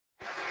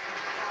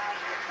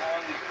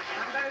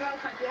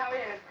thank you. How are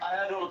you? I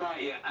heard all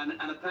about you, and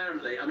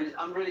apparently, I mean,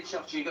 I'm really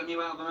chuffed you got a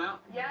new album out.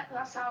 Yeah,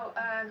 that's out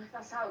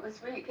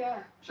this week.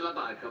 Yeah. Shall I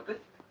buy a copy?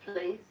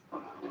 Please. I'll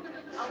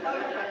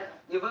vote for it.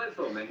 You vote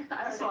for me?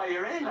 That's why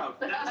you're in. On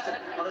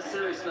a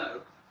serious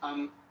note,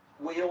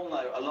 we all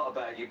know a lot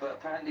about you, but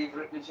apparently you've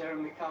written a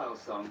Jeremy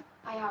song.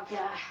 I have,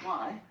 yeah.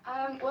 Why?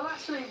 Well,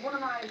 actually, one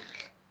of my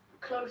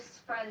close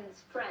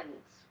friends'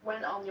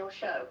 went on your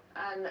show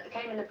and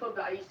came in the pub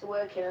that I used to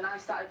work in, and I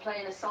started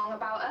playing a song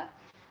about her.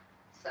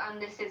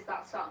 And this is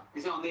that song.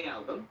 Is it on the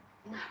album?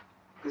 No.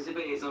 Because if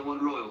it is, I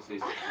want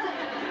royalties.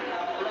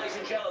 Ladies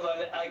and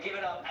gentlemen, give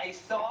it up. A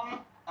song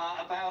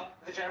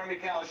about the Jeremy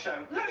show.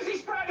 Lucy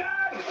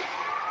Spraggan!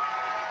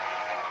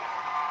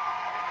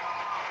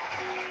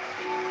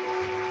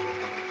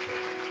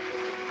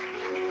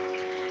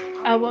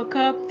 I woke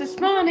up this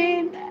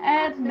morning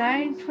at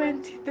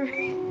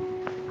 9:23.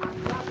 I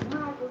grabbed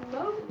my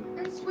remote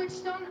and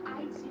switched on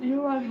iTunes.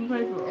 You are my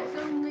favorite. There's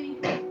only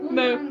one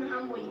No. man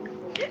I'm waiting for.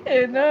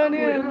 And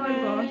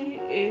only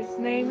his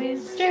name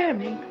is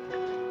Jeremy.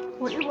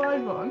 What you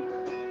live on?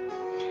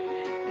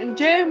 And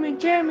Jeremy,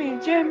 can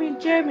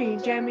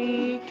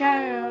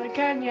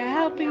you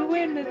help me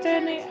win the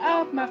turning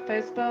of my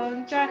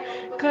firstborn child?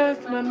 Cause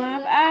my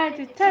mom, I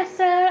detest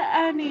her,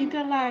 I need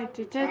a lie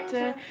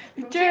detector.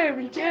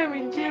 Jeremy,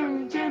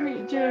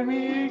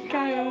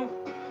 Kyle.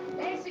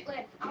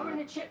 Basically, I run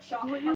a chip shop.